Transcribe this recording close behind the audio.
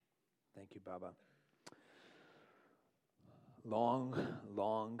Thank you, Baba. Long,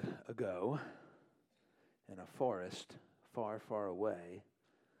 long ago, in a forest far, far away,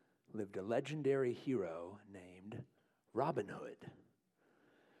 lived a legendary hero named Robin Hood.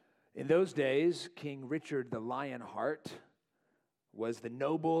 In those days, King Richard the Lionheart was the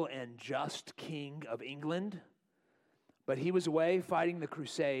noble and just king of England, but he was away fighting the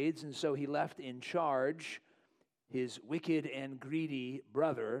Crusades, and so he left in charge his wicked and greedy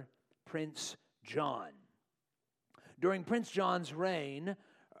brother, Prince John. During Prince John's reign,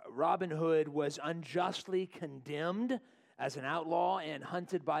 Robin Hood was unjustly condemned as an outlaw and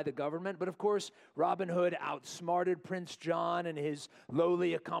hunted by the government. But of course, Robin Hood outsmarted Prince John and his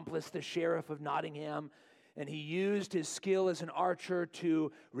lowly accomplice, the Sheriff of Nottingham, and he used his skill as an archer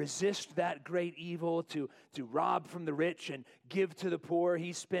to resist that great evil, to rob from the rich and give to the poor.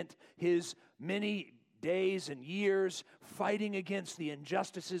 He spent his many days and years fighting against the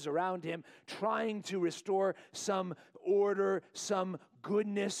injustices around him, trying to restore some order, some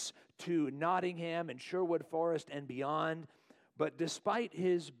goodness to Nottingham and Sherwood Forest and beyond. But despite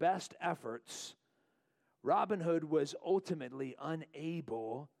his best efforts, Robin Hood was ultimately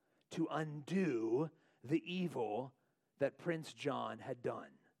unable to undo the evil that Prince John had done.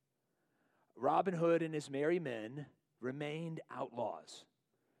 Robin Hood and his merry men remained outlaws.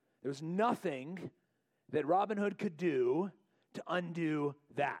 There was nothing that Robin Hood could do to undo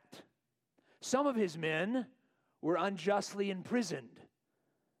that. Some of his men were unjustly imprisoned.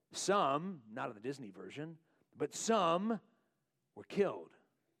 Some, not in the Disney version, but some were killed.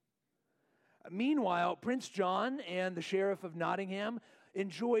 Meanwhile, Prince John and the Sheriff of Nottingham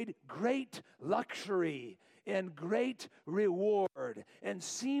enjoyed great luxury and great reward and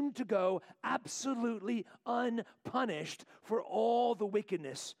seemed to go absolutely unpunished for all the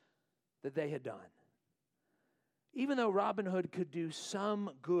wickedness that they had done. Even though Robin Hood could do some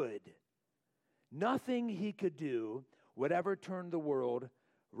good, nothing he could do would ever turn the world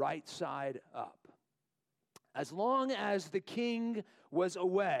right side up. As long as the king was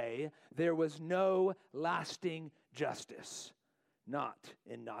away, there was no lasting justice, not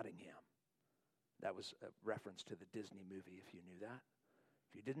in Nottingham. That was a reference to the Disney movie, if you knew that.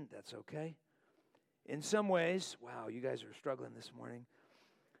 If you didn't, that's okay. In some ways, wow, you guys are struggling this morning.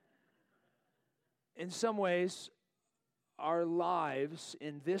 In some ways, our lives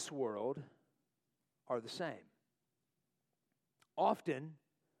in this world are the same. Often,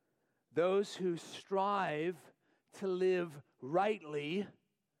 those who strive to live rightly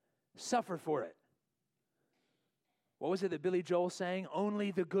suffer for it. What was it that Billy Joel sang?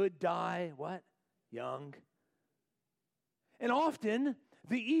 Only the good die, what? Young. And often,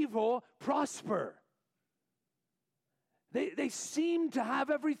 the evil prosper. They seem to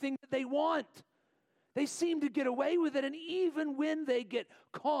have everything that they want. They seem to get away with it, and even when they get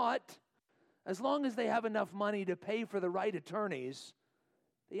caught, as long as they have enough money to pay for the right attorneys,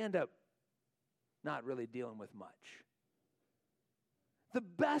 they end up not really dealing with much. The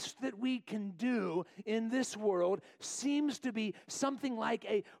best that we can do in this world seems to be something like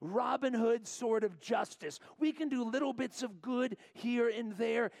a Robin Hood sort of justice. We can do little bits of good here and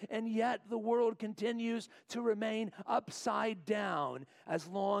there, and yet the world continues to remain upside down as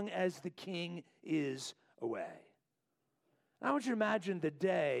long as the king is away. I want you to imagine the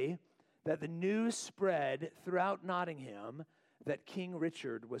day that the news spread throughout Nottingham that King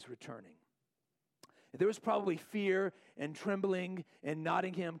Richard was returning. There was probably fear and trembling in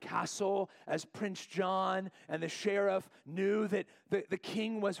Nottingham Castle as Prince John and the sheriff knew that the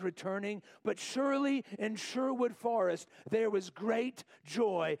king was returning. But surely in Sherwood Forest, there was great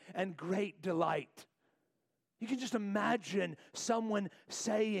joy and great delight. You can just imagine someone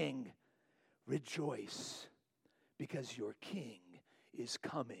saying, "Rejoice, because your king is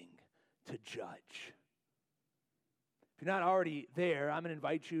coming to judge." If you're not already there, I'm going to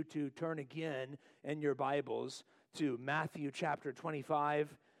invite you to turn again in your Bibles to Matthew chapter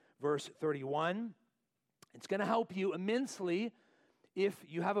 25, verse 31. It's going to help you immensely if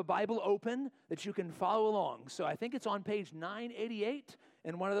you have a Bible open that you can follow along. So I think it's on page 988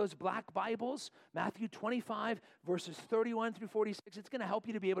 in one of those black Bibles, Matthew 25, verses 31 through 46. It's going to help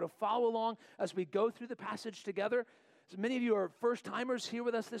you to be able to follow along as we go through the passage together. So many of you are first-timers here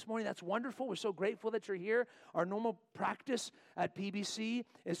with us this morning. That's wonderful. We're so grateful that you're here. Our normal practice at PBC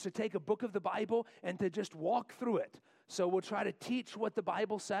is to take a book of the Bible and to just walk through it. So we'll try to teach what the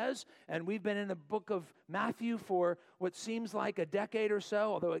Bible says, and we've been in the book of Matthew for what seems like a decade or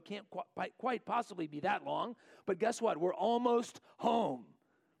so, although it can't quite possibly be that long. But guess what? We're almost home.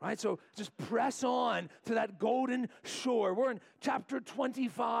 Right, so just press on to that golden shore. We're in chapter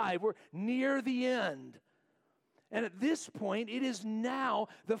 25. We're near the end. And at this point, it is now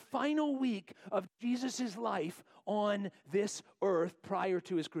the final week of Jesus' life on this earth prior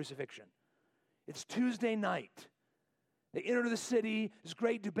to his crucifixion. It's Tuesday night. They enter the city. There's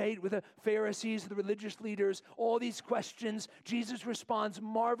great debate with the Pharisees, the religious leaders, all these questions. Jesus responds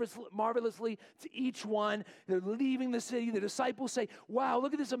marvelously to each one. They're leaving the city. The disciples say, wow,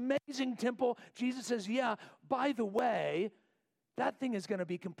 look at this amazing temple. Jesus says, yeah, by the way, that thing is going to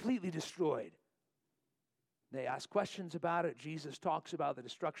be completely destroyed. They ask questions about it. Jesus talks about the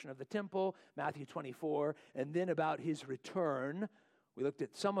destruction of the temple, Matthew 24, and then about his return. We looked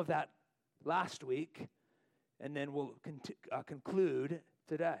at some of that last week, and then we'll conclude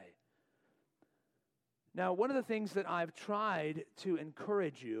today. Now, one of the things that I've tried to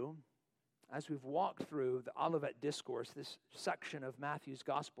encourage you as we've walked through the Olivet Discourse, this section of Matthew's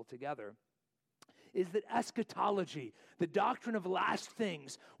Gospel together, is that eschatology, the doctrine of last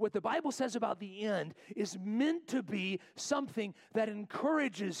things, what the Bible says about the end, is meant to be something that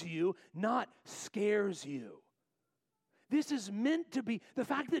encourages you, not scares you. This is meant to be, the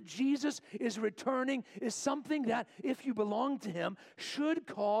fact that Jesus is returning is something that, if you belong to him, should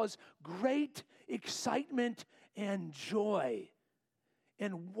cause great excitement and joy.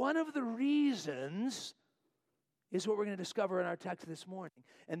 And one of the reasons is what we're going to discover in our text this morning.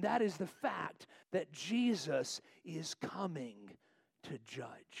 And that is the fact that Jesus is coming to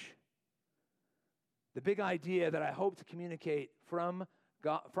judge. The big idea that I hope to communicate from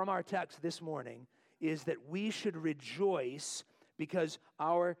our text this morning is that we should rejoice because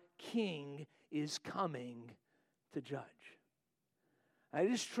our King is coming to judge. Now,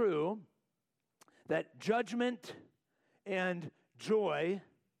 it is true that judgment and joy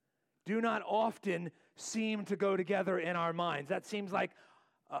do not often seem to go together in our minds. That seems like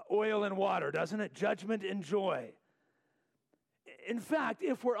oil and water, doesn't it? Judgment and joy. In fact,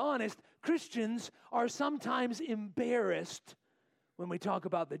 if we're honest, Christians are sometimes embarrassed when we talk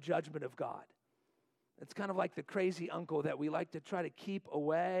about the judgment of God. It's kind of like the crazy uncle that we like to try to keep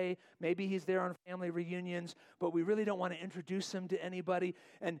away. Maybe he's there on family reunions, but we really don't want to introduce him to anybody.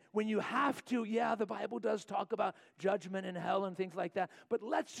 And when you have to, yeah, the Bible does talk about judgment and hell and things like that, but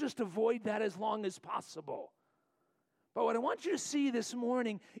let's just avoid that as long as possible. But what I want you to see this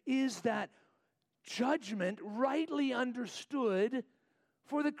morning is that judgment, rightly understood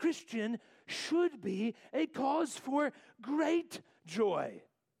for the Christian, should be a cause for great joy.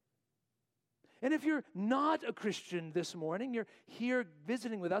 And if you're not a Christian this morning, you're here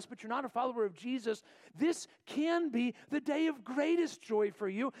visiting with us, but you're not a follower of Jesus, this can be the day of greatest joy for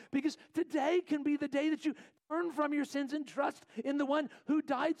you, because today can be the day that you turn from your sins and trust in the one who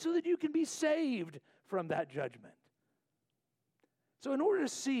died so that you can be saved from that judgment. So in order to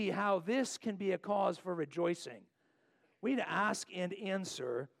see how this can be a cause for rejoicing, we need to ask and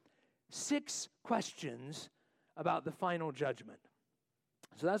answer 6 questions about the final judgment.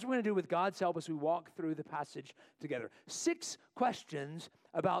 So that's what we're going to do with God's help as we walk through the passage together. 6 questions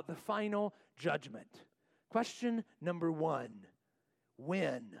about the final judgment. Question number 1,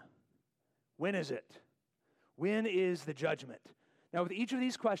 when? When is it? When is the judgment? Now, with each of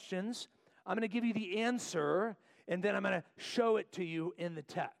these questions, I'm going to give you the answer, and then I'm going to show it to you in the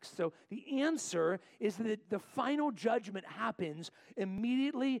text. So the answer is that the final judgment happens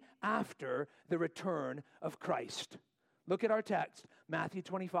immediately after the return of Christ. Look at our text, Matthew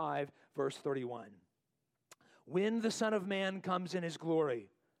 25, verse 31. When the Son of Man comes in his glory,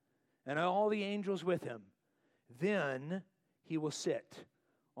 and all the angels with him, then he will sit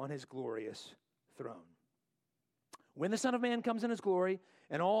on his glorious throne. When the Son of Man comes in his glory,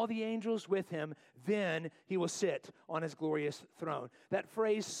 and all the angels with him, then he will sit on his glorious throne. That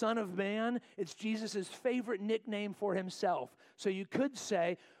phrase, Son of Man, it's Jesus' favorite nickname for himself. So you could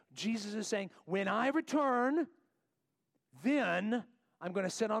say, Jesus is saying, when I return, then I'm going to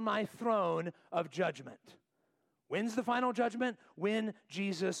sit on my throne of judgment. When's the final judgment? When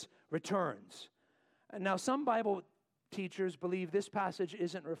Jesus returns. And now, some Bible teachers believe this passage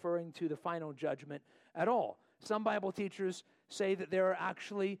isn't referring to the final judgment at all. Some Bible teachers say that there are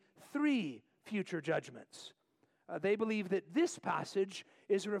actually 3 future judgments. They believe that this passage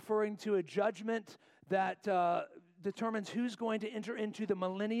is referring to a judgment that determines who's going to enter into the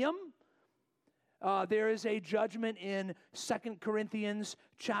millennium. There is a judgment in 2 Corinthians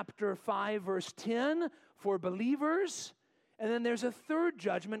chapter 5, verse 10 for believers. And then there's a third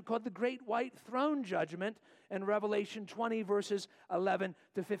judgment called the Great White Throne Judgment in Revelation 20, verses 11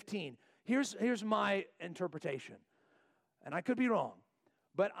 to 15. Here's my interpretation, and I could be wrong,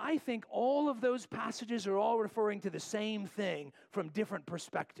 but I think all of those passages are all referring to the same thing from different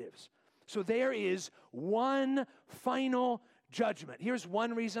perspectives. So there is one final judgment. Here's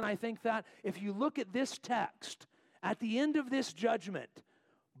one reason I think that. If you look at this text, At the end of this judgment,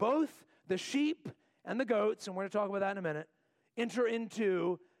 both the sheep and the goats, and we're going to talk about that in a minute, enter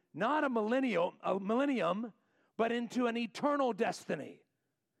into not a millennium, but into an eternal destiny.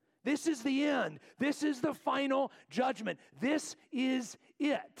 This is the end. This is the final judgment. This is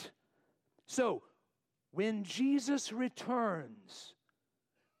it. So, when Jesus returns,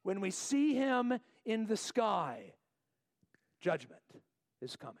 when we see him in the sky, judgment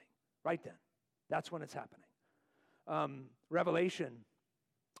is coming. Right then. That's when it's happening. Revelation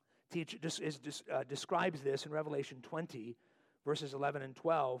describes this in Revelation 20, verses 11 and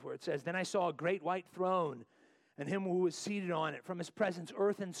 12, where it says, "Then I saw a great white throne, and him who was seated on it. From his presence,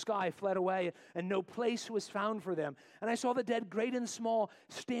 earth and sky fled away, and no place was found for them. And I saw the dead, great and small,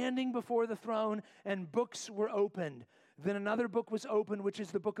 standing before the throne, and books were opened. Then another book was opened, which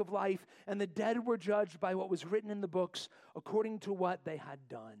is the book of life, and the dead were judged by what was written in the books, according to what they had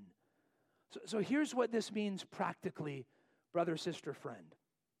done." So here's what this means practically, brother, sister, friend.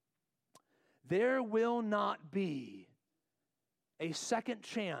 There will not be a second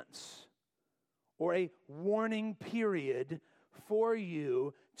chance or a warning period for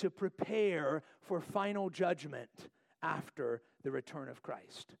you to prepare for final judgment after the return of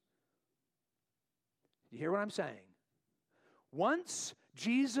Christ. You hear what I'm saying? Once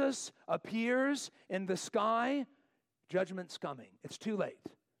Jesus appears in the sky, judgment's coming. It's too late.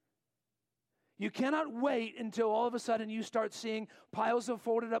 You cannot wait until all of a sudden you start seeing piles of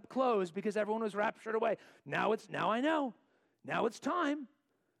folded up clothes because everyone was raptured away. Now I know. Now it's time.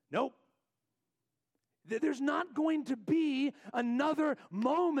 Nope. There's not going to be another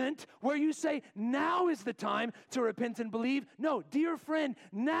moment where you say, now is the time to repent and believe. No, dear friend,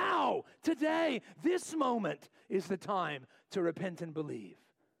 now, today, this moment is the time to repent and believe.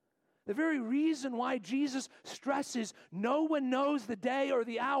 The very reason why Jesus stresses no one knows the day or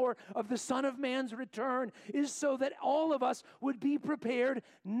the hour of the Son of Man's return is so that all of us would be prepared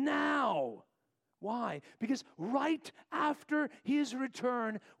now. Why? Because right after his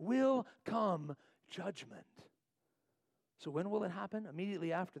return will come judgment. So when will it happen?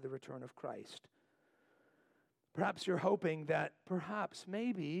 Immediately after the return of Christ. Perhaps you're hoping that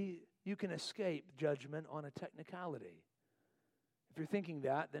maybe you can escape judgment on a technicality. If you're thinking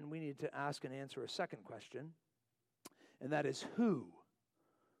that, then we need to ask and answer a second question, and that is who?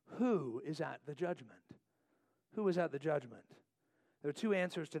 Who is at the judgment? Who is at the judgment? There are two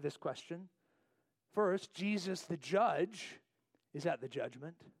answers to this question. First, Jesus the judge is at the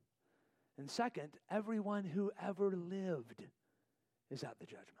judgment. And second, everyone who ever lived is at the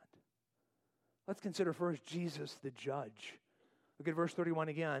judgment. Let's consider first Jesus the judge. Look at verse 31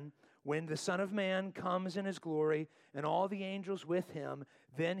 again. When the Son of Man comes in his glory and all the angels with him,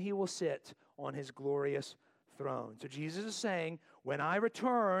 then he will sit on his glorious throne. So Jesus is saying, when I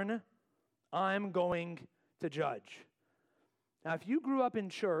return, I'm going to judge. Now, if you grew up in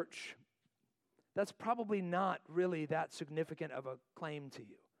church, that's probably not really that significant of a claim to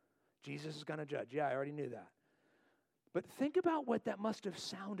you. Jesus is going to judge. Yeah, I already knew that. But think about what that must have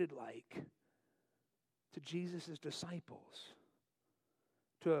sounded like to Jesus' disciples,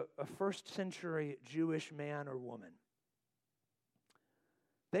 to a first century Jewish man or woman.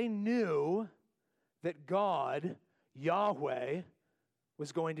 They knew that God, Yahweh,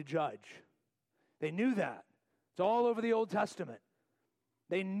 was going to judge. They knew that. It's all over the Old Testament.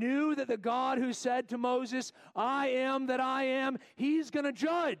 They knew that the God who said to Moses, I am that I am, he's going to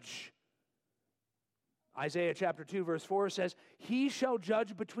judge. Isaiah chapter 2 verse 4 says, he shall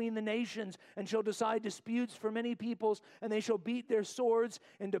judge between the nations and shall decide disputes for many peoples, and they shall beat their swords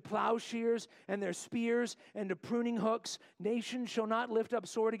into plowshares and their spears into pruning hooks. Nation shall not lift up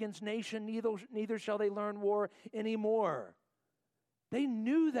sword against nation, neither shall they learn war anymore. They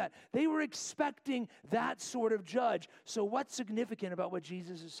knew that. They were expecting that sort of judge. So what's significant about what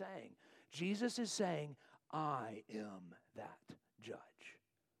Jesus is saying? Jesus is saying, I am that judge.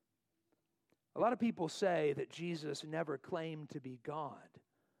 A lot of people say that Jesus never claimed to be God.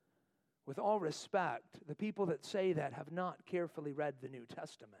 With all respect, the people that say that have not carefully read the New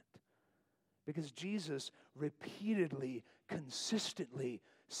Testament. Because Jesus repeatedly, consistently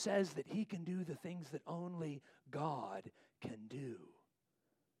says that he can do the things that only God can do,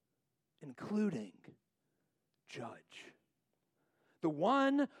 including judge. The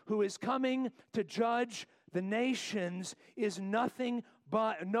one who is coming to judge the nations is no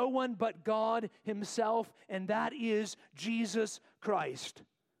one but God himself, and that is Jesus Christ.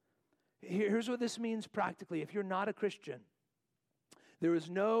 Here's what this means practically. If you're not a Christian, there is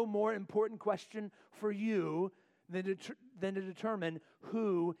no more important question for you than to determine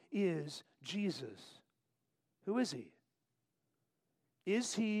who is Jesus. Who is he?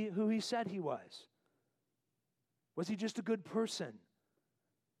 Is he who he said he was? Was he just a good person?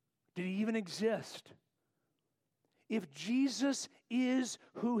 Did he even exist? If Jesus is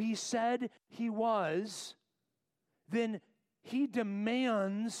who he said he was, then he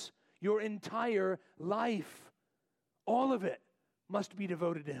demands your entire life. All of it must be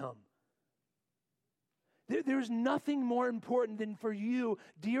devoted to him. There's nothing more important than for you,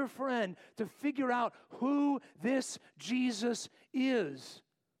 dear friend, to figure out who this Jesus is.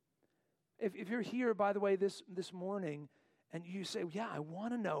 If you're here, by the way, this morning, and you say, yeah, I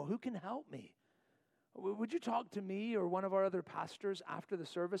want to know, who can help me? Would you talk to me or one of our other pastors after the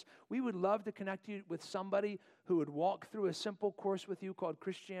service? We would love to connect you with somebody who would walk through a simple course with you called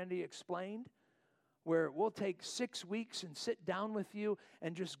Christianity Explained, where we'll take 6 weeks and sit down with you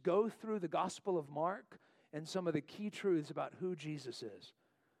and just go through the Gospel of Mark and some of the key truths about who Jesus is.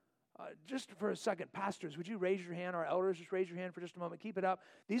 Just for a second, pastors, would you raise your hand? Our elders, just raise your hand for just a moment. Keep it up.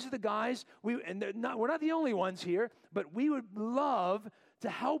 These are the guys, we're not the only ones here, but we would love to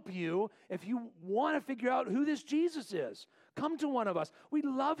help you if you want to figure out who this Jesus is. Come to one of us. We'd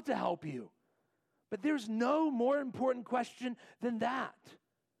love to help you. But there's no more important question than that.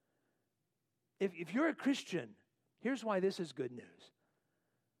 If you're a Christian, here's why this is good news.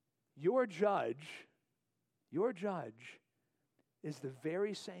 Your judge is the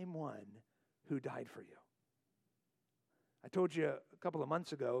very same one who died for you. I told you a couple of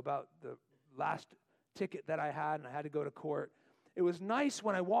months ago about the last ticket that I had, and I had to go to court. It was nice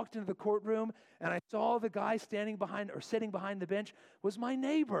when I walked into the courtroom and I saw the guy sitting behind the bench was my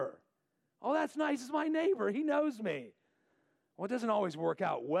neighbor. Oh, that's nice. It's my neighbor. He knows me. Well, it doesn't always work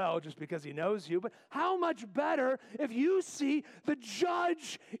out well just because he knows you, but how much better if you see the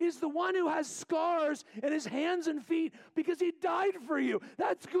judge is the one who has scars in his hands and feet because he died for you.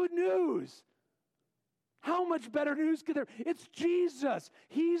 That's good news. How much better news could there? It's Jesus.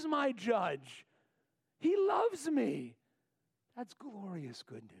 He's my judge. He loves me. That's glorious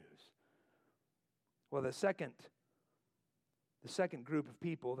good news. Well, the second group of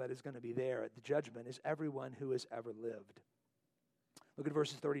people that is going to be there at the judgment is everyone who has ever lived. Look at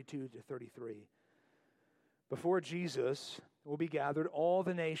verses 32 to 33. Before Jesus will be gathered all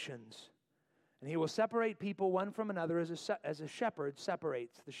the nations, and he will separate people one from another as a shepherd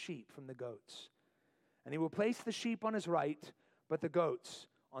separates the sheep from the goats. And he will place the sheep on his right, but the goats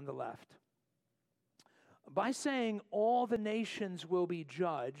on the left. By saying all the nations will be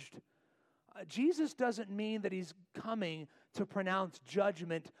judged, Jesus doesn't mean that he's coming to pronounce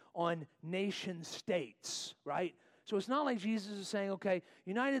judgment on nation states, right? So it's not like Jesus is saying, okay,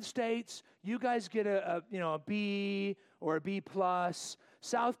 United States, you guys get a B or a B plus,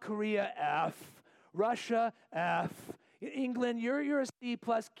 South Korea F, Russia F, England, you're a C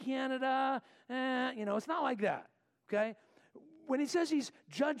plus, Canada, it's not like that, okay? When he says he's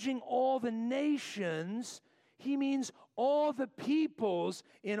judging all the nations, he means all the peoples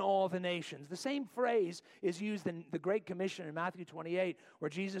in all the nations. The same phrase is used in the Great Commission in Matthew 28, where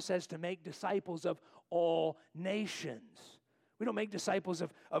Jesus says to make disciples of all nations. We don't make disciples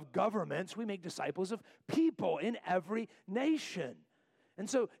of governments. We make disciples of people in every nation. And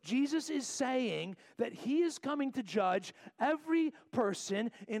so Jesus is saying that he is coming to judge every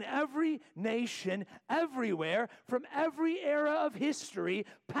person in every nation, everywhere, from every era of history,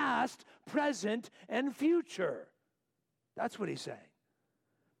 past, present, and future. That's what he's saying.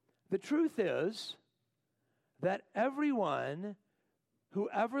 The truth is that everyone who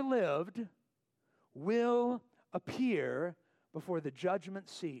ever lived will appear before the judgment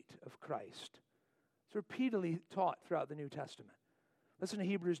seat of Christ. It's repeatedly taught throughout the New Testament. Listen to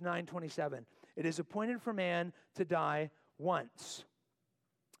Hebrews 9:27. It is appointed for man to die once,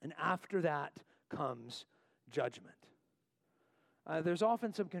 and after that comes judgment. There's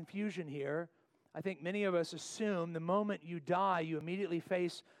often some confusion here. I think many of us assume the moment you die, you immediately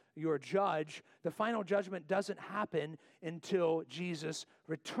face your judge. The final judgment doesn't happen until Jesus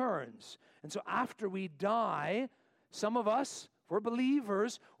returns. And so after we die, some of us, if we're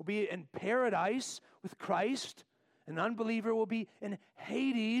believers, will be in paradise with Christ. An unbeliever will be in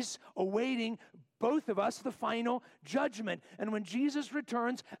Hades, awaiting both of us the final judgment. And when Jesus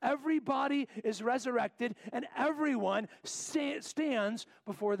returns, everybody is resurrected and everyone stands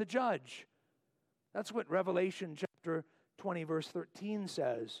before the judge. That's what Revelation chapter 20, verse 13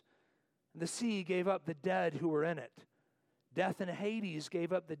 says. The sea gave up the dead who were in it. Death and Hades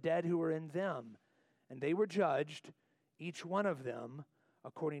gave up the dead who were in them. And they were judged, each one of them,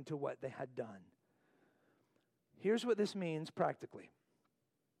 according to what they had done. Here's what this means practically.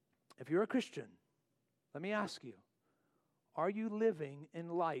 If you're a Christian, let me ask you, are you living in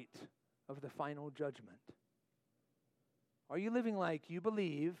light of the final judgment? Are you living like you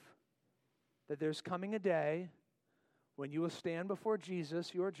believe that there's coming a day when you will stand before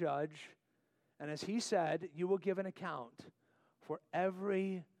Jesus, your judge, and as he said, you will give an account for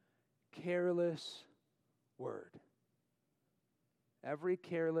every careless word, every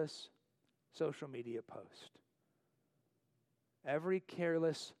careless social media post, every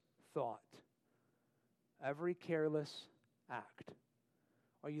careless thought, every careless act.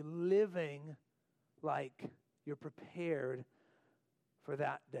 Are you living like you're prepared for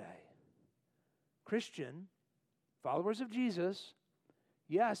that day? Christian, followers of Jesus,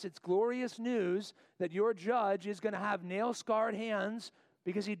 yes, it's glorious news that your judge is going to have nail-scarred hands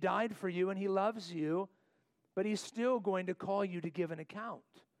because he died for you and he loves you, but he's still going to call you to give an account.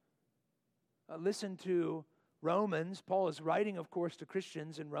 Listen to Romans. Paul is writing, of course, to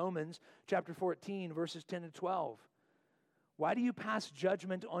Christians in Romans chapter 14, verses 10 and 12. Why do you pass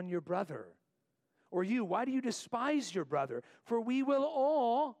judgment on your brother? Or you, why do you despise your brother? For we will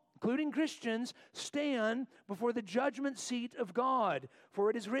all, including Christians, stand before the judgment seat of God. For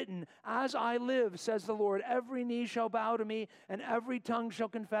it is written, as I live, says the Lord, every knee shall bow to me, and every tongue shall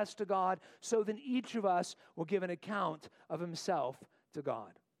confess to God. So then each of us will give an account of himself to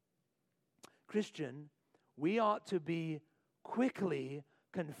God. Christian, we ought to be quickly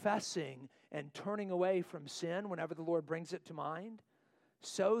confessing and turning away from sin whenever the Lord brings it to mind,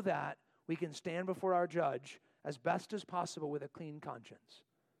 so that we can stand before our judge as best as possible with a clean conscience.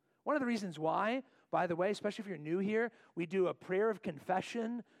 One of the reasons why, by the way, especially if you're new here, we do a prayer of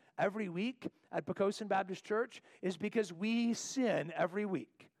confession every week at Pocosin Baptist Church is because we sin every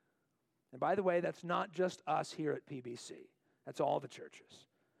week. And by the way, that's not just us here at PBC. That's all the churches.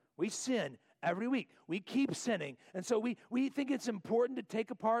 We sin every week. We keep sinning. And so we think it's important to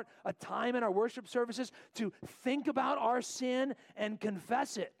take apart a time in our worship services to think about our sin and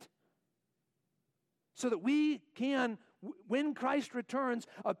confess it, so that we can, when Christ returns,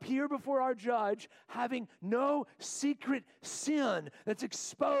 appear before our judge having no secret sin that's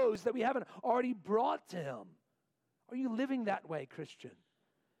exposed that we haven't already brought to him. Are you living that way, Christian?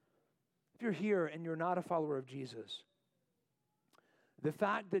 If you're here and you're not a follower of Jesus, the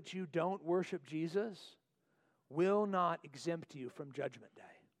fact that you don't worship Jesus will not exempt you from Judgment Day.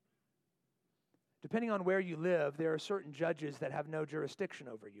 Depending on where you live, there are certain judges that have no jurisdiction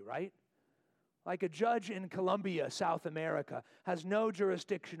over you, right? Like a judge in Colombia, South America, has no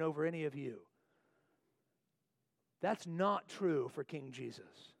jurisdiction over any of you. That's not true for King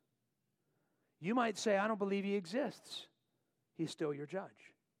Jesus. You might say, I don't believe he exists. He's still your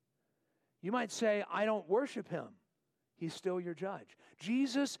judge. You might say, I don't worship him. He's still your judge.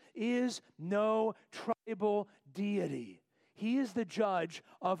 Jesus is no tribal deity. He is the judge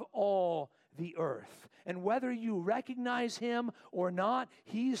of all the earth. And whether you recognize him or not,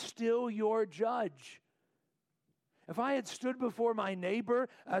 he's still your judge. If I had stood before my neighbor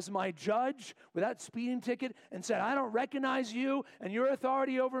as my judge with that speeding ticket and said, I don't recognize you and your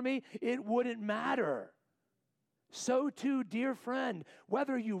authority over me, it wouldn't matter. So too, dear friend,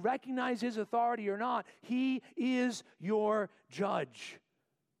 whether you recognize his authority or not, he is your judge.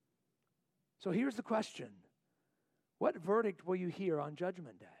 So here's the question. What verdict will you hear on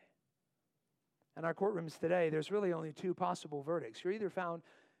Judgment Day? In our courtrooms today, there's really only two possible verdicts. You're either found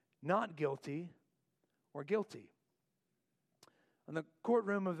not guilty or guilty. In the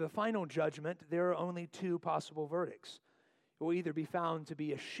courtroom of the final judgment, there are only two possible verdicts. You will either be found to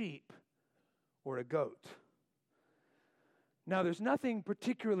be a sheep or a goat. Now, there's nothing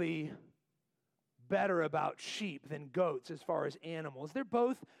particularly better about sheep than goats as far as animals. They're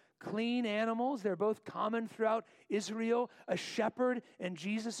both clean animals. They're both common throughout Israel. A shepherd in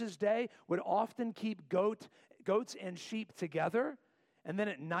Jesus' day would often keep goats and sheep together. And then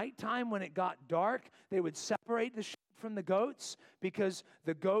at nighttime, when it got dark, they would separate the sheep from the goats because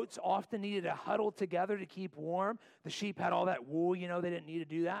the goats often needed to huddle together to keep warm. The sheep had all that wool, they didn't need to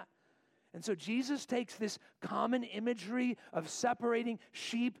do that. And so Jesus takes this common imagery of separating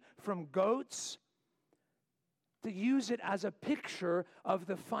sheep from goats to use it as a picture of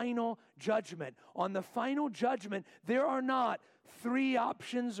the final judgment. On the final judgment, there are not 3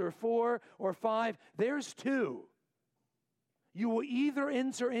 options or 4 or 5. There's 2. You will either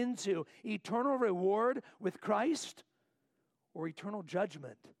enter into eternal reward with Christ or eternal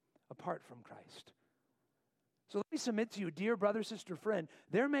judgment apart from Christ. So let me submit to you, dear brother, sister, friend,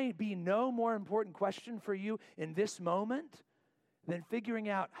 there may be no more important question for you in this moment than figuring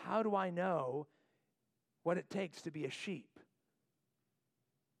out, how do I know what it takes to be a sheep?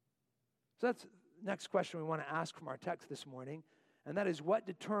 So that's the next question we want to ask from our text this morning, and that is, what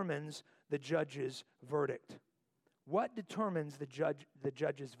determines the judge's verdict? What determines the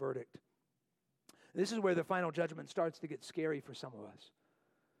judge's verdict? This is where the final judgment starts to get scary for some of us.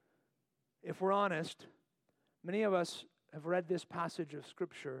 If we're honest, Many of us have read this passage of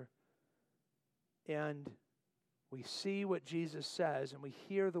Scripture, and we see what Jesus says, and we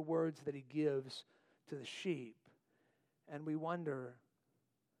hear the words that he gives to the sheep, and we wonder,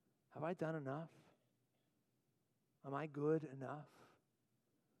 have I done enough? Am I good enough?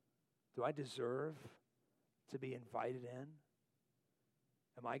 Do I deserve to be invited in?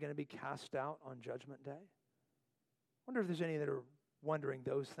 Am I going to be cast out on Judgment Day? I wonder if there's any that are wondering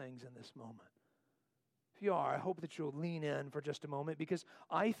those things in this moment. If you are, I hope that you'll lean in for just a moment, because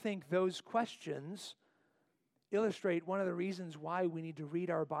I think those questions illustrate one of the reasons why we need to read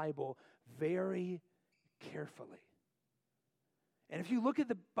our Bible very carefully. And if you look at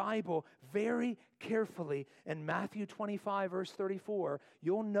the Bible very carefully in Matthew 25, verse 34,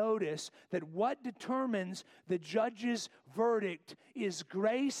 you'll notice that what determines the judge's verdict is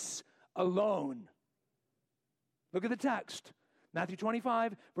grace alone. Look at the text. Matthew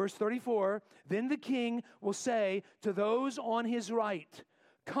 25, verse 34, then the king will say to those on his right,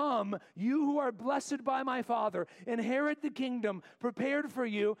 come, you who are blessed by my Father, inherit the kingdom prepared for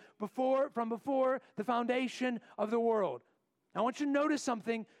you from before the foundation of the world. I want you to notice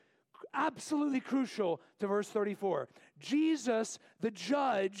something absolutely crucial to verse 34. Jesus, the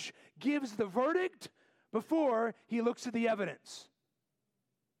judge, gives the verdict before he looks at the evidence.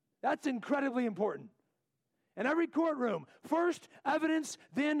 That's incredibly important. In every courtroom, first evidence,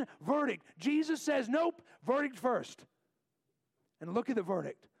 then verdict. Jesus says, nope, verdict first. And look at the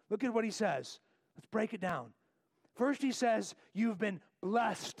verdict. Look at what he says. Let's break it down. First he says, you've been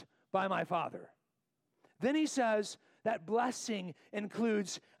blessed by my Father. Then he says, that blessing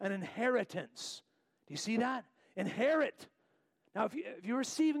includes an inheritance. Do you see that? Inherit. Now, if you're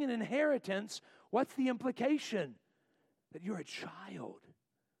receiving an inheritance, what's the implication? That you're a child.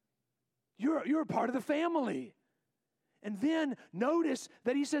 You're a part of the family. And then notice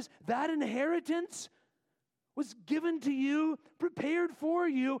that he says that inheritance was given to you, prepared for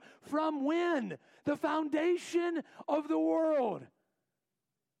you from when? The foundation of the world.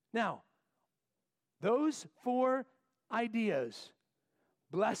 Now, those four ideas,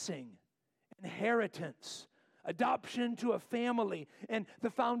 blessing, inheritance, adoption to a family, and the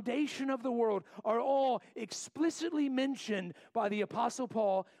foundation of the world are all explicitly mentioned by the Apostle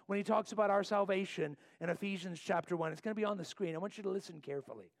Paul when he talks about our salvation in Ephesians chapter 1. It's going to be on the screen. I want you to listen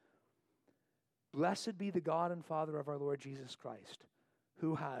carefully. Blessed be the God and Father of our Lord Jesus Christ,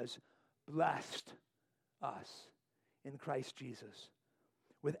 who has blessed us in Christ Jesus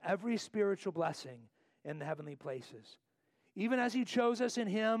with every spiritual blessing in the heavenly places, even as he chose us in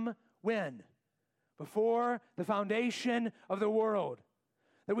him, when? Before the foundation of the world,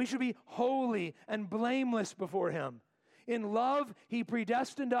 that we should be holy and blameless before him. In love, he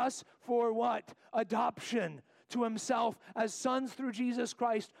predestined us for what? Adoption to himself as sons through Jesus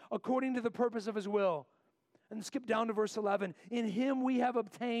Christ, according to the purpose of his will. And skip down to verse 11. In him we have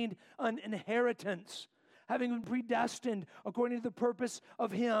obtained an inheritance, having been predestined according to the purpose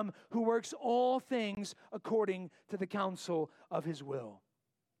of him who works all things according to the counsel of his will.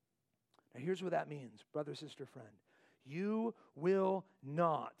 Now here's what that means, brother, sister, friend. You will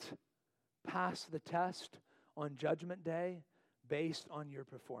not pass the test on Judgment Day based on your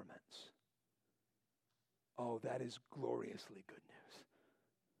performance. Oh, that is gloriously good news.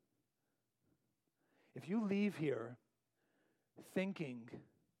 If you leave here thinking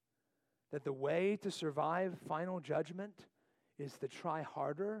that the way to survive final judgment is to try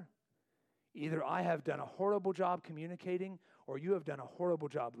harder, either I have done a horrible job communicating or you have done a horrible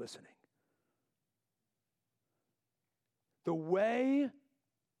job listening. The way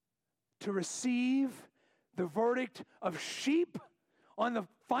to receive the verdict of sheep on the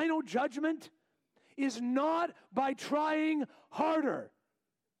final judgment is not by trying harder.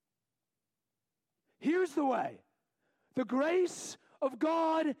 Here's the way. The grace of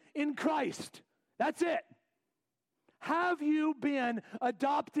God in Christ. That's it. Have you been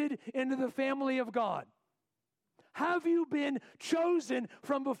adopted into the family of God? Have you been chosen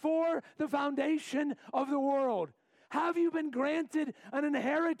from before the foundation of the world? Have you been granted an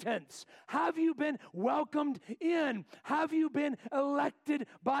inheritance? Have you been welcomed in? Have you been elected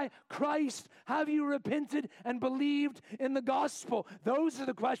by Christ? Have you repented and believed in the gospel? Those are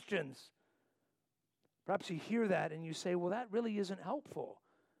the questions. Perhaps you hear that and you say, well, that really isn't helpful.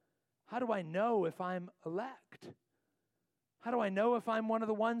 How do I know if I'm elect? How do I know if I'm one of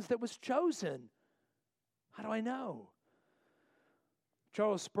the ones that was chosen? How do I know?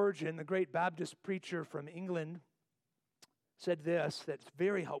 Charles Spurgeon, the great Baptist preacher from England, said this that's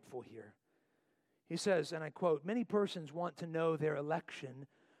very helpful here. He says, and I quote, many persons want to know their election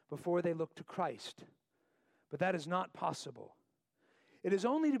before they look to Christ, but that is not possible. It is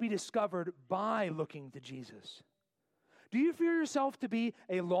only to be discovered by looking to Jesus. Do you fear yourself to be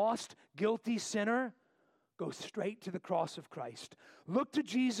a lost, guilty sinner? Go straight to the cross of Christ. Look to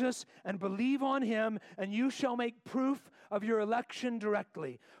Jesus and believe on him, and you shall make proof of your election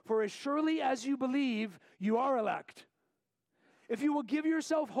directly. For as surely as you believe, you are elect. If you will give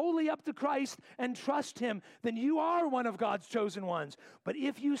yourself wholly up to Christ and trust him, then you are one of God's chosen ones. But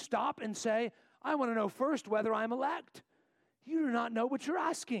if you stop and say, I want to know first whether I'm elect, you do not know what you're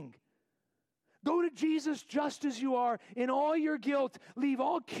asking. Go to Jesus just as you are in all your guilt. Leave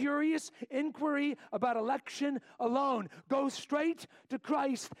all curious inquiry about election alone. Go straight to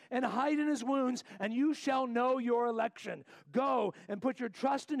Christ and hide in his wounds, and you shall know your election. Go and put your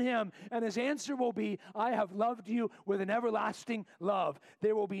trust in him, and his answer will be, I have loved you with an everlasting love.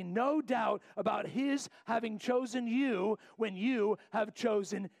 There will be no doubt about his having chosen you when you have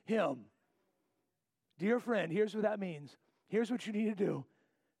chosen him. Dear friend, here's what that means. Here's what you need to do.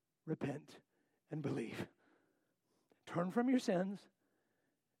 Repent and believe. Turn from your sins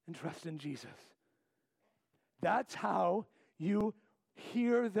and trust in Jesus. That's how you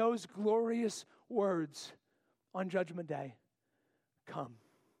hear those glorious words on Judgment Day. Come,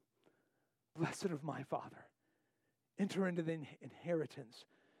 blessed of my Father, enter into the inheritance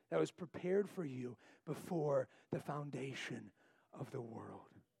that was prepared for you before the foundation of the world.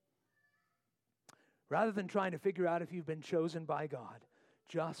 Rather than trying to figure out if you've been chosen by God,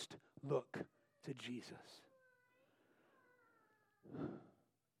 just look to Jesus.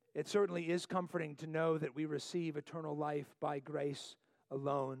 It certainly is comforting to know that we receive eternal life by grace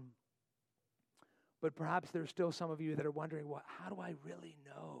alone. But perhaps there's still some of you that are wondering, well, how do I really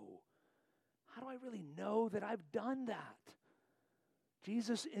know? How do I really know that I've done that?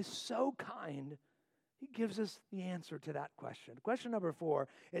 Jesus is so kind. He gives us the answer to that question. Question number 4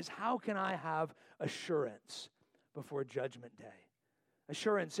 is, how can I have assurance before Judgment Day?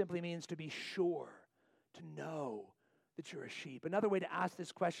 Assurance simply means to be sure, to know that you're a sheep. Another way to ask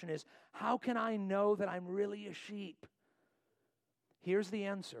this question is, how can I know that I'm really a sheep? Here's the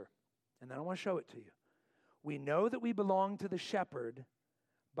answer, and then I want to show it to you. We know that we belong to the shepherd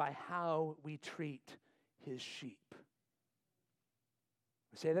by how we treat his sheep.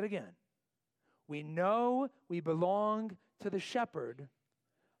 I'll say that again. We know we belong to the shepherd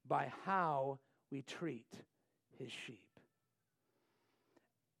by how we treat his sheep.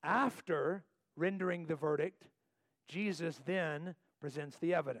 After rendering the verdict, Jesus then presents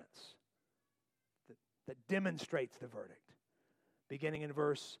the evidence that demonstrates the verdict, beginning in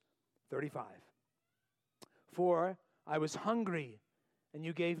verse 35. For I was hungry, and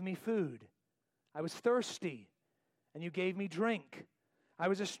you gave me food. I was thirsty, and you gave me drink. I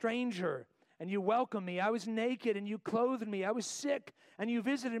was a stranger, and you welcomed me. I was naked, and you clothed me. I was sick, and you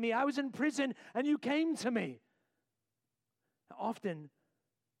visited me. I was in prison, and you came to me. Often,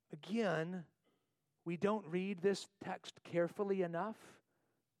 again, we don't read this text carefully enough,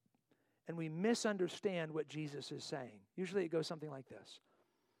 and we misunderstand what Jesus is saying. Usually it goes something like this.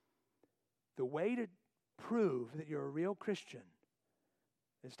 The way to prove that you're a real Christian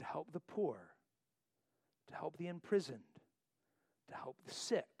is to help the poor, to help the imprisoned, to help the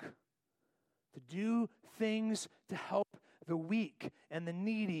sick, to do things to help the weak and the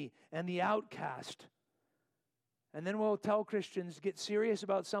needy and the outcast. And then we'll tell Christians, get serious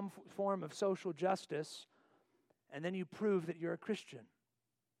about some form of social justice, and then you prove that you're a Christian.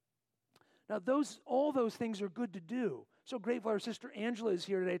 Now, all those things are good to do. So grateful our sister Angela is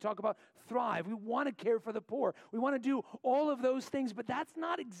here today to talk about Thrive. We want to care for the poor. We want to do all of those things, but that's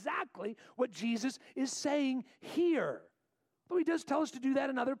not exactly what Jesus is saying here. Though he does tell us to do that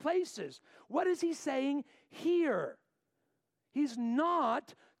in other places. What is he saying here? He's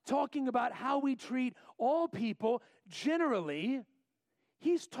not talking about how we treat all people generally.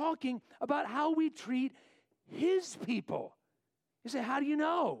 He's talking about how we treat his people. You say, how do you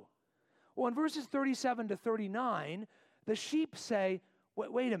know? Well, in verses 37 to 39, the sheep say,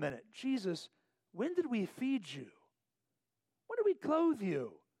 wait a minute, Jesus, when did we feed you? When did we clothe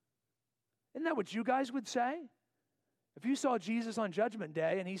you? Isn't that what you guys would say? If you saw Jesus on Judgment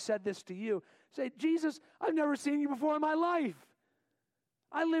Day and he said this to you, say, Jesus, I've never seen you before in my life.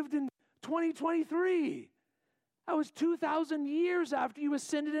 I lived in 2023. That was 2,000 years after you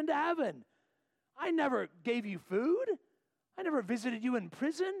ascended into heaven. I never gave you food. I never visited you in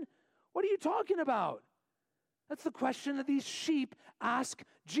prison. What are you talking about? That's the question that these sheep ask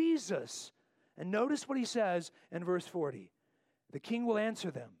Jesus. And notice what he says in verse 40. The king will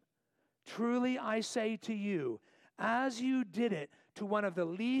answer them, truly I say to you, as you did it to one of the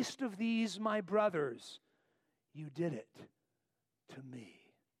least of these my brothers, you did it to me.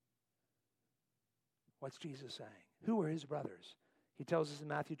 What's Jesus saying? Who were his brothers? He tells us in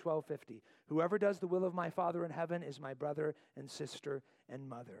Matthew 12:50, whoever does the will of my Father in heaven is my brother and sister and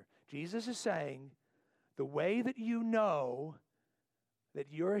mother. Jesus is saying, the way that you know that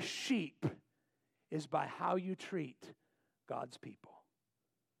you're a sheep is by how you treat God's people.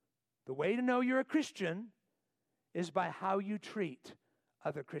 The way to know you're a Christian is by how you treat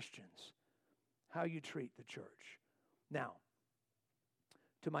other Christians, how you treat the church. Now,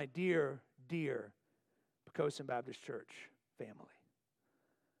 to my dear, dear Pocosin Baptist Church family,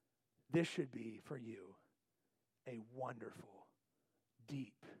 this should be for you a wonderful,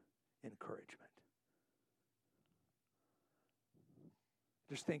 deep encouragement.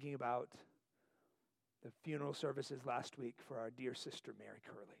 Just thinking about the funeral services last week for our dear sister, Mary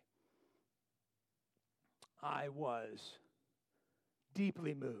Curley. I was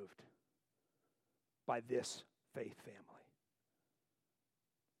deeply moved by this faith family.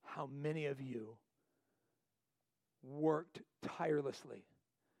 How many of you worked tirelessly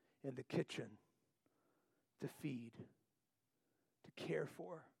in the kitchen to feed, to care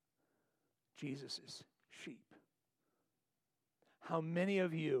for Jesus' sheep. How many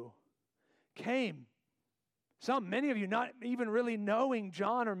of you came, many of you not even really knowing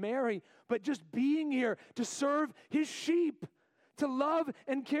John or Mary, but just being here to serve his sheep, to love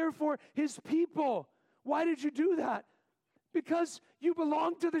and care for his people. Why did you do that? Because you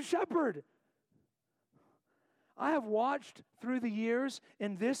belong to the shepherd. I have watched through the years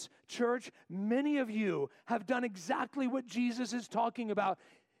in this church, many of you have done exactly what Jesus is talking about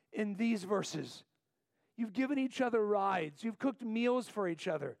in these verses. You've given each other rides. You've cooked meals for each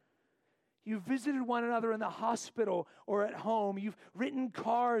other. You've visited one another in the hospital or at home. You've written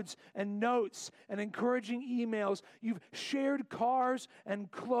cards and notes and encouraging emails. You've shared cars and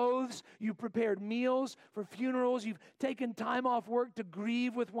clothes. You've prepared meals for funerals. You've taken time off work to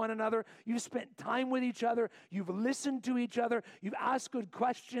grieve with one another. You've spent time with each other. You've listened to each other. You've asked good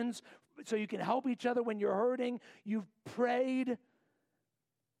questions so you can help each other when you're hurting. You've prayed.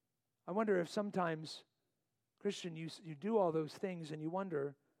 I wonder if sometimes, Christian, you do all those things and you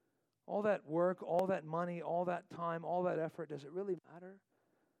wonder, all that work, all that money, all that time, all that effort, does it really matter?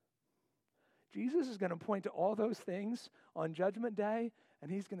 Jesus is going to point to all those things on Judgment Day,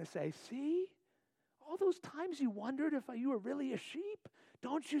 and he's going to say, see, all those times you wondered if you were really a sheep,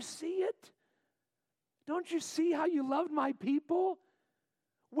 don't you see it? Don't you see how you loved my people?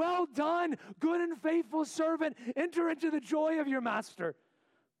 Well done, good and faithful servant. Enter into the joy of your master.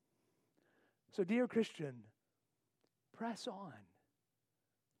 So, dear Christian, press on.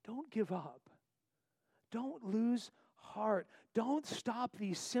 Don't give up. Don't lose heart. Don't stop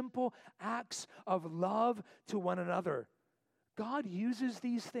these simple acts of love to one another. God uses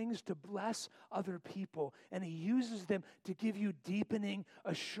these things to bless other people, and he uses them to give you deepening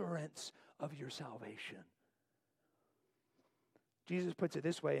assurance of your salvation. Jesus puts it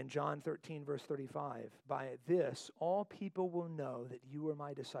this way in John 13, verse 35. By this, all people will know that you are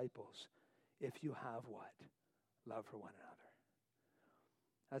my disciples, if you have what? Love for one another.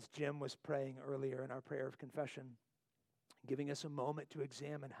 As Jim was praying earlier in our prayer of confession, giving us a moment to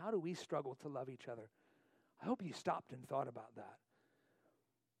examine how do we struggle to love each other. I hope you stopped and thought about that.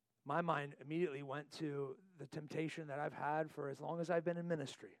 My mind immediately went to the temptation that I've had for as long as I've been in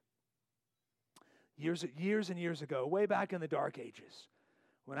ministry. Years and years ago, way back in the dark ages,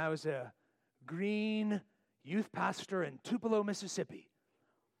 when I was a green youth pastor in Tupelo, Mississippi.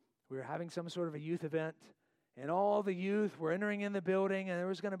 We were having some sort of a youth event, and all the youth were entering in the building, and there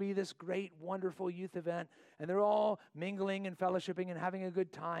was going to be this great, wonderful youth event, and they're all mingling and fellowshipping and having a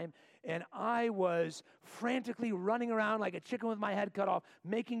good time, and I was frantically running around like a chicken with my head cut off,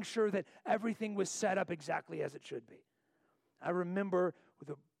 making sure that everything was set up exactly as it should be. I remember with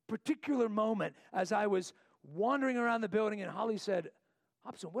a particular moment as I was wandering around the building, and Holly said,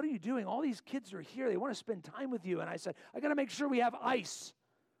 Hobson, what are you doing? All these kids are here. They want to spend time with you. And I said, I got to make sure we have ice.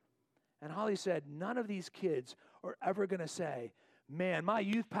 And Holly said, none of these kids are ever going to say, man, my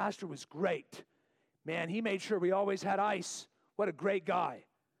youth pastor was great. Man, he made sure we always had ice. What a great guy.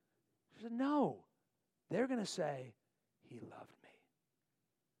 She said, no. They're going to say, he loved me.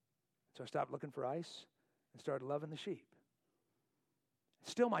 So I stopped looking for ice and started loving the sheep.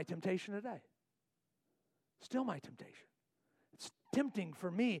 It's still my temptation today. Still my temptation. It's tempting for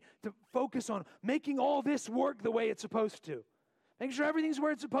me to focus on making all this work the way it's supposed to. Making sure everything's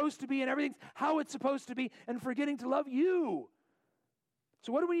where it's supposed to be and everything's how it's supposed to be and forgetting to love you.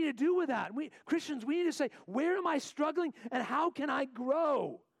 So what do we need to do with that? Christians, we need to say, where am I struggling and how can I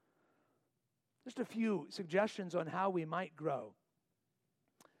grow? Just a few suggestions on how we might grow.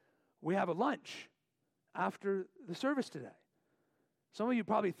 We have a lunch after the service today. Some of you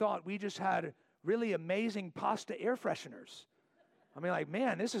probably thought we just had really amazing pasta air fresheners. I mean, like,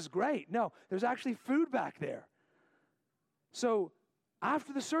 man, this is great. No, there's actually food back there. So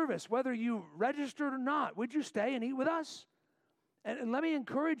after the service, whether you registered or not, would you stay and eat with us? And let me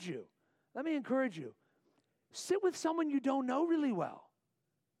encourage you. Sit with someone you don't know really well.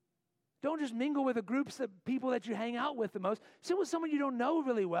 Don't just mingle with the groups of people that you hang out with the most. Sit with someone you don't know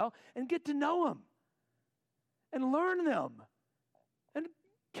really well and get to know them and learn them and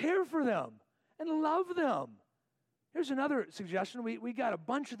care for them and love them. Here's another suggestion. We got a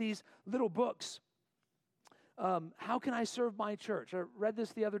bunch of these little books. How can I serve my church? I read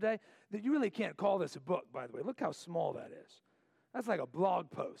this the other day. That you really can't call this a book, by the way. Look how small that is. That's like a blog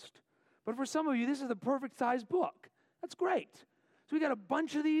post. But for some of you, this is the perfect size book. That's great. So we got a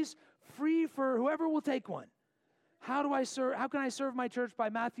bunch of these free for whoever will take one. How can I serve my church by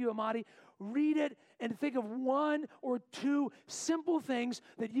Matthew Amati? Read it and think of one or two simple things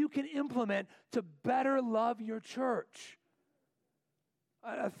that you can implement to better love your church.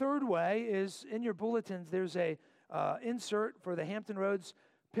 A third way is in your bulletins, there's a insert for the Hampton Roads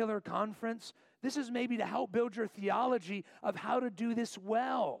Pillar Conference. This is maybe to help build your theology of how to do this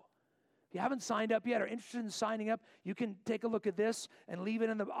well. If you haven't signed up yet or interested in signing up, you can take a look at this and leave it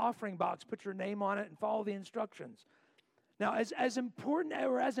in the offering box, put your name on it, and follow the instructions. Now, as important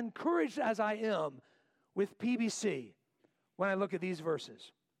or as encouraged as I am with PBC when I look at these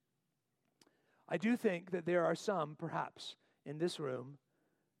verses, I do think that there are some, perhaps, in this room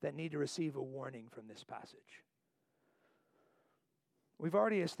that need to receive a warning from this passage. We've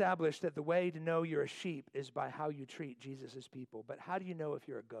already established that the way to know you're a sheep is by how you treat Jesus' people. But how do you know if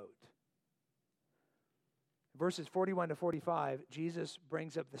you're a goat? Verses 41 to 45, Jesus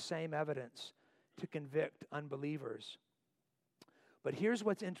brings up the same evidence to convict unbelievers. But here's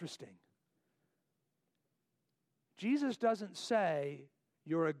what's interesting. Jesus doesn't say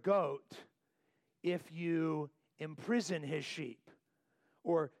you're a goat if you imprison his sheep,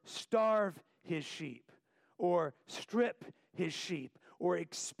 or starve his sheep, or strip his sheep, or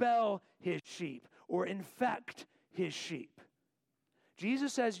expel his sheep, or infect his sheep.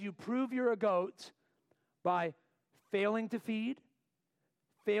 Jesus says you prove you're a goat by failing to feed,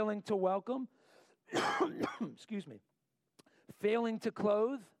 failing to welcome, excuse me, failing to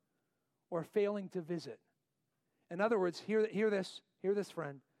clothe, or failing to visit. In other words, hear this,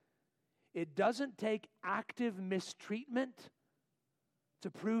 friend. It doesn't take active mistreatment to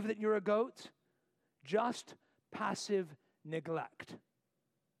prove that you're a goat, just passive neglect.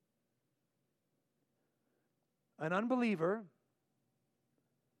 An unbeliever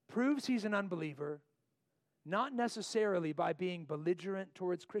proves he's an unbeliever not necessarily by being belligerent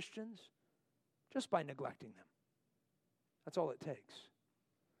towards Christians, just by neglecting them. That's all it takes.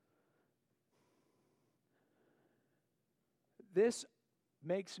 This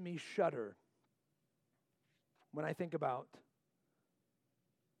makes me shudder when I think about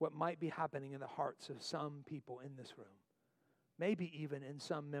what might be happening in the hearts of some people in this room, maybe even in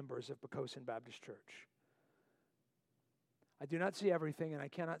some members of Pocosin Baptist Church. I do not see everything, and I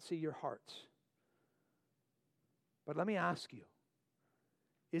cannot see your hearts. But let me ask you,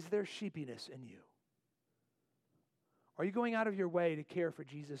 is there sheepiness in you? Are you going out of your way to care for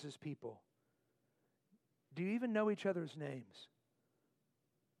Jesus' people? Do you even know each other's names?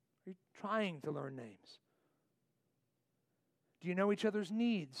 Are you trying to learn names? Do you know each other's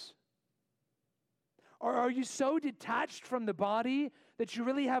needs? Or are you so detached from the body that you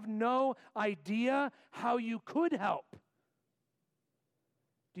really have no idea how you could help?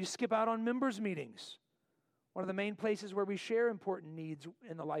 Do you skip out on members' meetings? One of the main places where we share important needs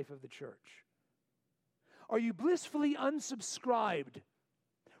in the life of the church. Are you blissfully unsubscribed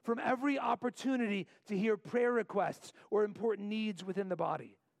from every opportunity to hear prayer requests or important needs within the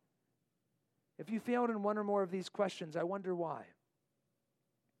body? If you failed in one or more of these questions, I wonder why.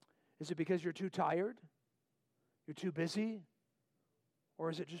 Is it because you're too tired? You're too busy? Or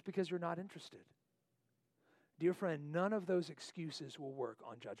is it just because you're not interested? Dear friend, none of those excuses will work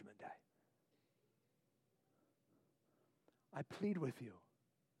on Judgment Day. I plead with you,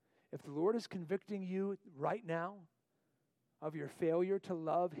 if the Lord is convicting you right now of your failure to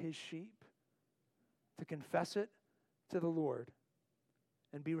love his sheep, to confess it to the Lord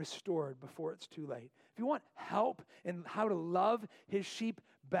and be restored before it's too late. If you want help in how to love his sheep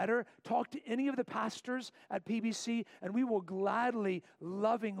better, talk to any of the pastors at PBC, and we will gladly,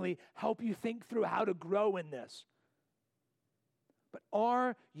 lovingly help you think through how to grow in this. But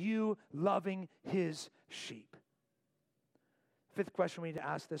are you loving his sheep? Fifth question we need to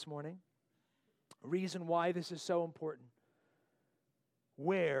ask this morning. Reason why this is so important.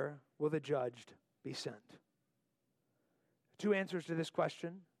 Where will the judged be sent? Two answers to this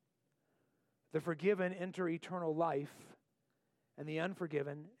question. The forgiven enter eternal life, and the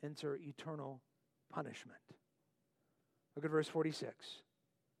unforgiven enter eternal punishment. Look at verse 46.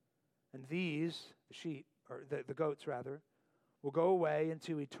 And these, the sheep, or the goats rather, will go away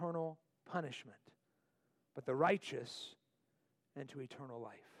into eternal punishment, but the righteous into eternal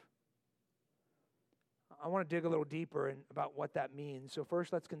life. I want to dig a little deeper about what that means. So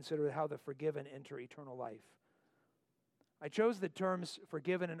first, let's consider how the forgiven enter eternal life. I chose the terms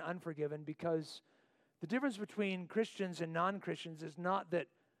forgiven and unforgiven because the difference between Christians and non-Christians is not that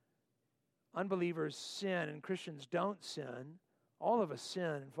unbelievers sin and Christians don't sin. All of us sin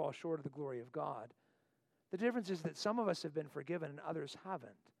and fall short of the glory of God. The difference is that some of us have been forgiven and others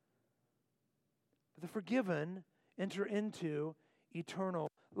haven't. But the forgiven enter into eternal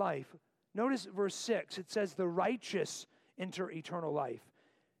life. Notice verse 6. It says the righteous enter eternal life.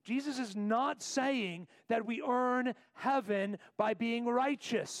 Jesus is not saying that we earn heaven by being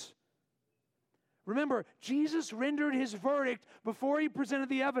righteous. Remember, Jesus rendered his verdict before he presented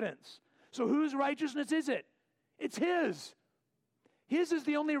the evidence. So whose righteousness is it? It's his. His is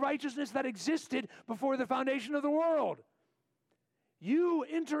the only righteousness that existed before the foundation of the world. You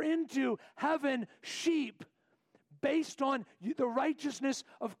enter into heaven sheep based on the righteousness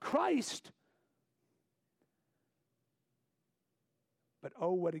of Christ. But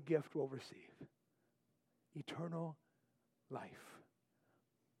oh, what a gift we'll receive. Eternal life.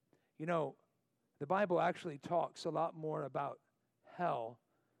 You know, the Bible actually talks a lot more about hell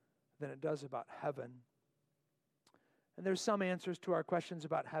than it does about heaven. And there's some answers to our questions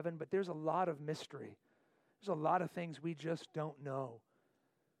about heaven, but there's a lot of mystery. There's a lot of things we just don't know.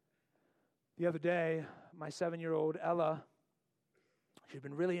 The other day, my 7-year-old Ella, she's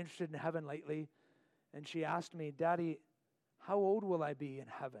been really interested in heaven lately, and she asked me, Daddy, how old will I be in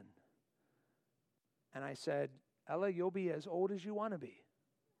heaven? And I said, Ella, you'll be as old as you want to be.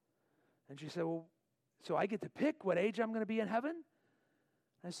 And she said, well, so I get to pick what age I'm going to be in heaven?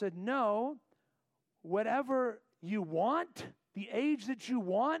 I said, no, whatever you want, the age that you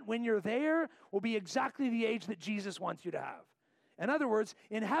want when you're there will be exactly the age that Jesus wants you to have. In other words,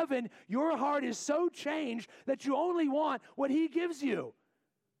 in heaven, your heart is so changed that you only want what he gives you.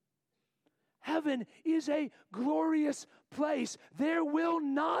 Heaven is a glorious place. There will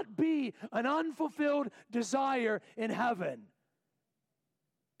not be an unfulfilled desire in heaven,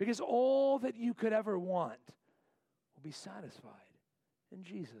 because all that you could ever want will be satisfied in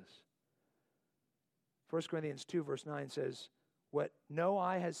Jesus. 1 Corinthians 2 verse 9 says, what no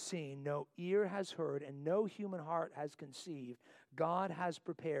eye has seen, no ear has heard, and no human heart has conceived, God has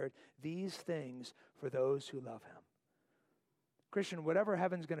prepared these things for those who love him. Christian, whatever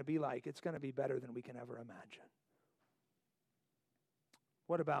heaven's going to be like, it's going to be better than we can ever imagine.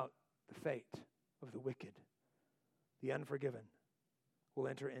 What about the fate of the wicked? The unforgiven will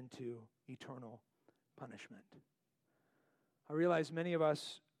enter into eternal punishment. I realize many of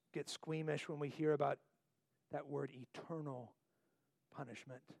us get squeamish when we hear about that word eternal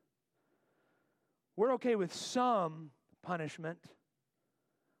punishment. We're okay with some punishment.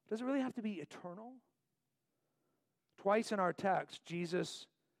 Does it really have to be eternal? Twice in our text, Jesus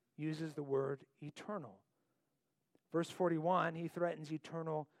uses the word eternal. Verse 41, he threatens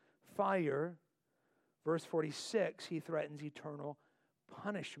eternal fire. Verse 46, he threatens eternal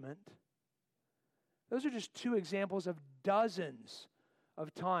punishment. Those are just two examples of dozens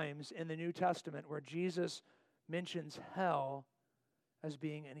of times in the New Testament where Jesus mentions hell as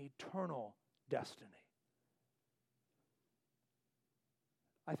being an eternal destiny.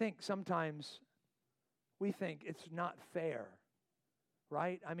 I think sometimes we think it's not fair,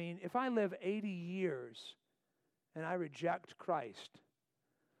 right? I mean, if I live 80 years and I reject Christ,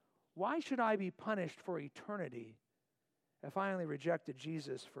 why should I be punished for eternity if I only rejected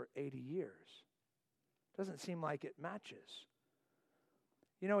Jesus for 80 years? Doesn't seem like it matches.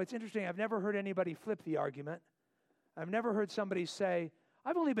 You know, it's interesting. I've never heard anybody flip the argument. I've never heard somebody say,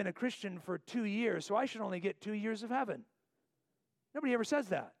 I've only been a Christian for 2 years, so I should only get 2 years of heaven. Nobody ever says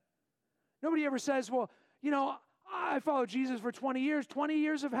that. Nobody ever says, well, you know, I followed Jesus for 20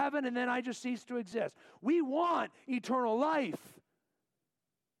 years of heaven, and then I just ceased to exist. We want eternal life.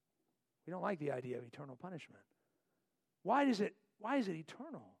 We don't like the idea of eternal punishment. Why is it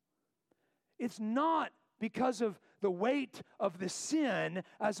eternal? It's not because of the weight of the sin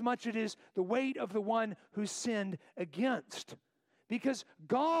as much as it is the weight of the one who sinned against. Because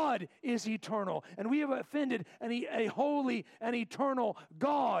God is eternal, and we have offended a holy and eternal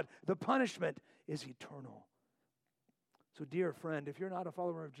God. The punishment is eternal. So, dear friend, if you're not a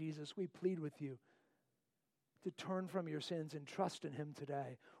follower of Jesus, we plead with you to turn from your sins and trust in him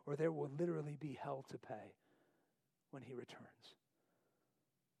today, or there will literally be hell to pay when he returns.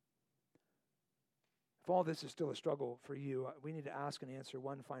 If all this is still a struggle for you, we need to ask and answer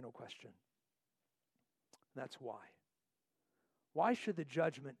one final question. And that's why. Why should the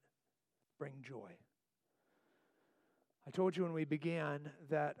judgment bring joy? I told you when we began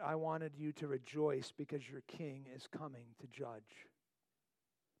that I wanted you to rejoice because your king is coming to judge.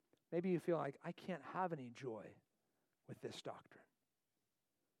 Maybe you feel like, I can't have any joy with this doctrine.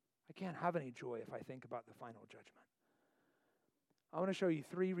 I can't have any joy if I think about the final judgment. I want to show you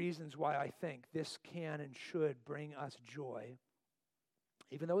 3 reasons why I think this can and should bring us joy,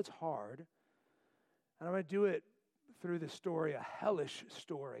 even though it's hard. And I'm going to do it through the story, a hellish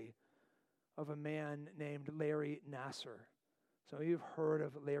story, of a man named Larry Nassar. Some of you have heard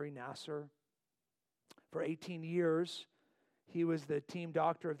of Larry Nassar. For 18 years, he was the team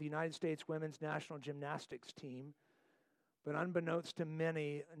doctor of the United States women's national gymnastics team. But unbeknownst to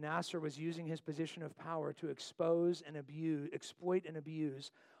many, Nassar was using his position of power to exploit and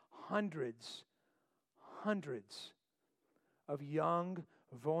abuse hundreds of young,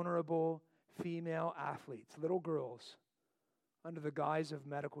 vulnerable female athletes, little girls, under the guise of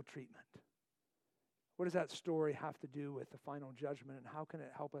medical treatment. What does that story have to do with the final judgment, and how can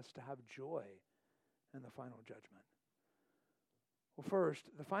it help us to have joy in the final judgment? Well, first,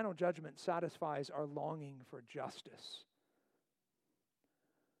 the final judgment satisfies our longing for justice.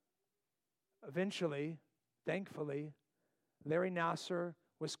 Eventually, thankfully, Larry Nassar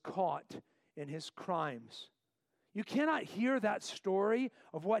was caught in his crimes. You cannot hear that story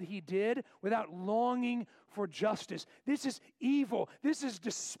of what he did without longing for justice. This is evil. This is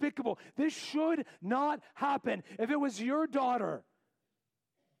despicable. This should not happen. If it was your daughter,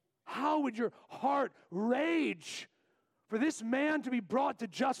 how would your heart rage for this man to be brought to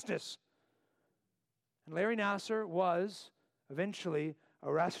justice? And Larry Nassar was eventually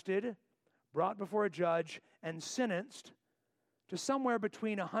arrested, brought before a judge, and sentenced to somewhere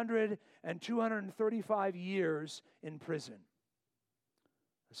between 100 and 235 years in prison.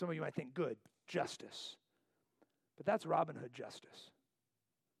 Some of you might think, good, justice. But that's Robin Hood justice.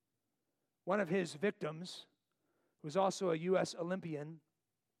 One of his victims, who was also a U.S. Olympian,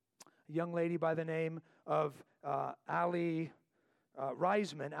 a young lady by the name of Ali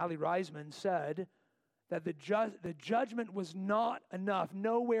Reisman, said that the judgment was not enough,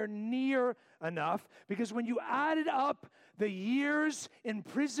 nowhere near enough, because when you added up the years in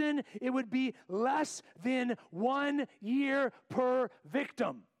prison, it would be less than 1 year per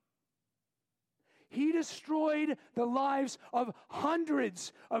victim. He destroyed the lives of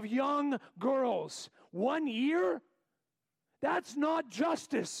hundreds of young girls. 1 year? That's not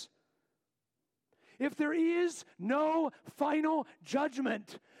justice. If there is no final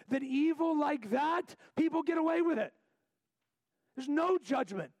judgment, then evil like that, people get away with it. There's no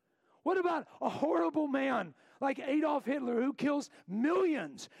judgment. What about a horrible man like Adolf Hitler who kills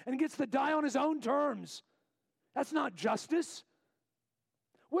millions and gets to die on his own terms? That's not justice.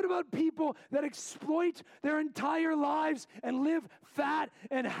 What about people that exploit their entire lives and live fat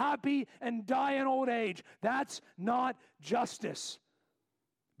and happy and die in old age? That's not justice.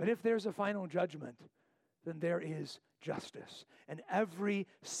 But if there's a final judgment, then there is justice. And every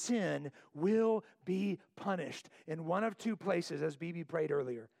sin will be punished in one of 2 places, as BB prayed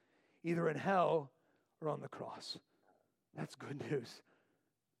earlier, either in hell or on the cross. That's good news.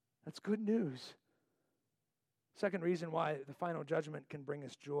 That's good news. Second reason why the final judgment can bring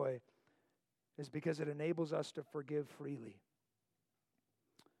us joy is because it enables us to forgive freely.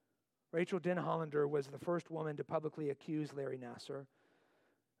 Rachel Denhollander was the first woman to publicly accuse Larry Nassar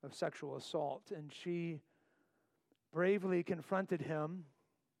of sexual assault, and she bravely confronted him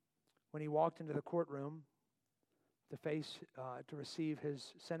when he walked into the courtroom to receive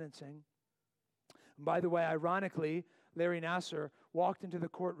his sentencing. And by the way, ironically, Larry Nassar walked into the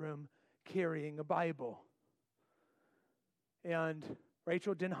courtroom carrying a Bible. And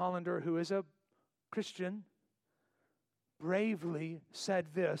Rachel Denhollander, who is a Christian, bravely said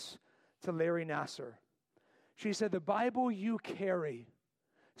this to Larry Nassar. She said, "The Bible you carry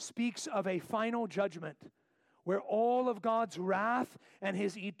speaks of a final judgment where all of God's wrath and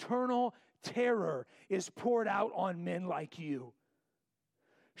his eternal terror is poured out on men like you.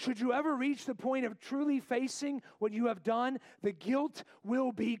 Should you ever reach the point of truly facing what you have done, the guilt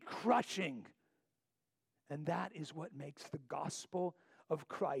will be crushing. And that is what makes the gospel of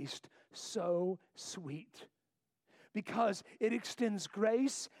Christ so sweet. Because it extends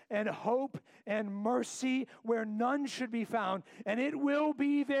grace and hope and mercy where none should be found, and it will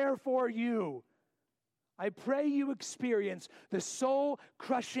be there for you. I pray you experience the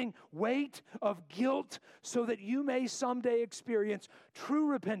soul-crushing weight of guilt so that you may someday experience true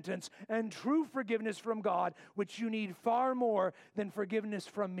repentance and true forgiveness from God, which you need far more than forgiveness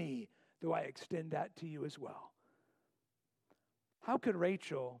from me. do I extend that to you as well? How could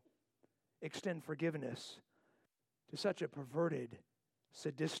Rachel extend forgiveness to such a perverted,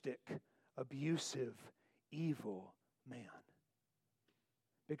 sadistic, abusive, evil man?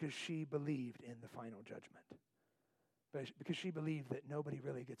 Because she believed in the final judgment. Because she believed that nobody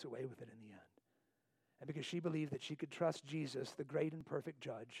really gets away with it in the end. And because she believed that she could trust Jesus, the great and perfect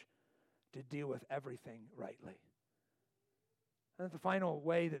judge, to deal with everything rightly. And the final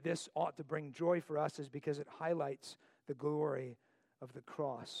way that this ought to bring joy for us is because it highlights the glory of the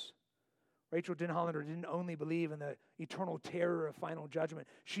cross. Rachel Denhollander didn't only believe in the eternal terror of final judgment.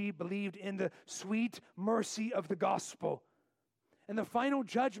 She believed in the sweet mercy of the gospel. And the final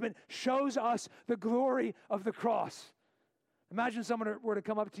judgment shows us the glory of the cross. Imagine someone were to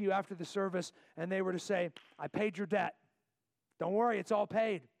come up to you after the service and they were to say, I paid your debt. Don't worry, it's all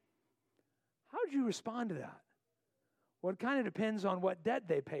paid. How would you respond to that? Well, it kind of depends on what debt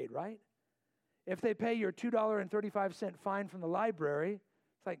they paid, right? If they pay your $2.35 fine from the library,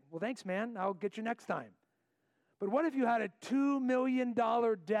 it's like, well, thanks, man. I'll get you next time. But what if you had a $2 million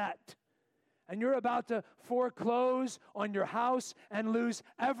debt and you're about to foreclose on your house and lose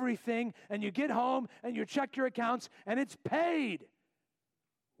everything, and you get home and you check your accounts and it's paid?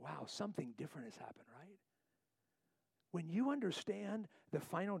 Wow, something different has happened, right? When you understand the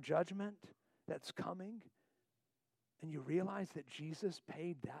final judgment that's coming and you realize that Jesus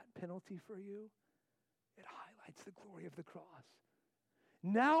paid that penalty for you, it highlights the glory of the cross.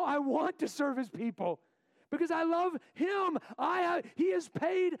 Now I want to serve his people because I love him. He has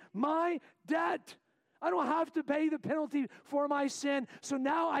paid my debt. I don't have to pay the penalty for my sin. So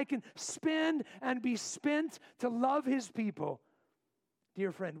now I can spend and be spent to love his people.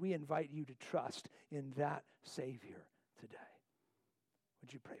 Dear friend, we invite you to trust in that Savior today.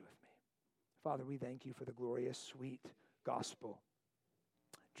 Would you pray with me? Father, we thank you for the glorious, sweet gospel.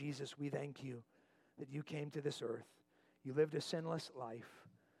 Jesus, we thank you that you came to this earth. You lived a sinless life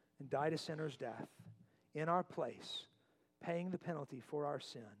and died a sinner's death in our place, paying the penalty for our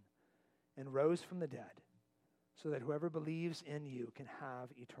sin, and rose from the dead so that whoever believes in you can have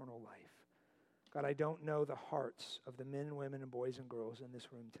eternal life. God, I don't know the hearts of the men and women and boys and girls in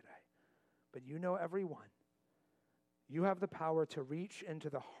this room today, but you know every one. You have the power to reach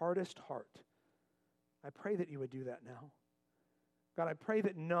into the hardest heart. I pray that you would do that now. God, I pray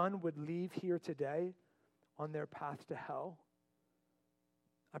that none would leave here today on their path to hell.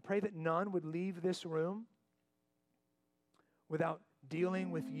 I pray that none would leave this room without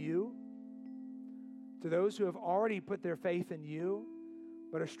dealing with you. To those who have already put their faith in you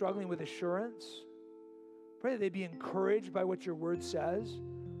but are struggling with assurance, pray that they be encouraged by what your word says.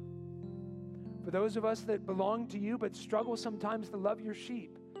 For those of us that belong to you but struggle sometimes to love your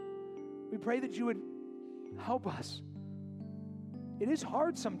sheep, we pray that you would help us. It is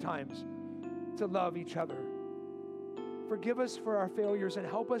hard sometimes to love each other. Forgive us for our failures and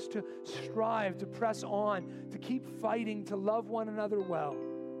help us to strive, to press on, to keep fighting, to love one another well.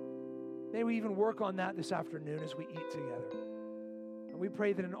 May we even work on that this afternoon as we eat together. And we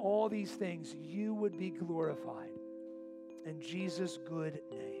pray that in all these things, you would be glorified. In Jesus' good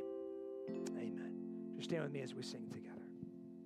name, amen. Just stand with me as we sing together.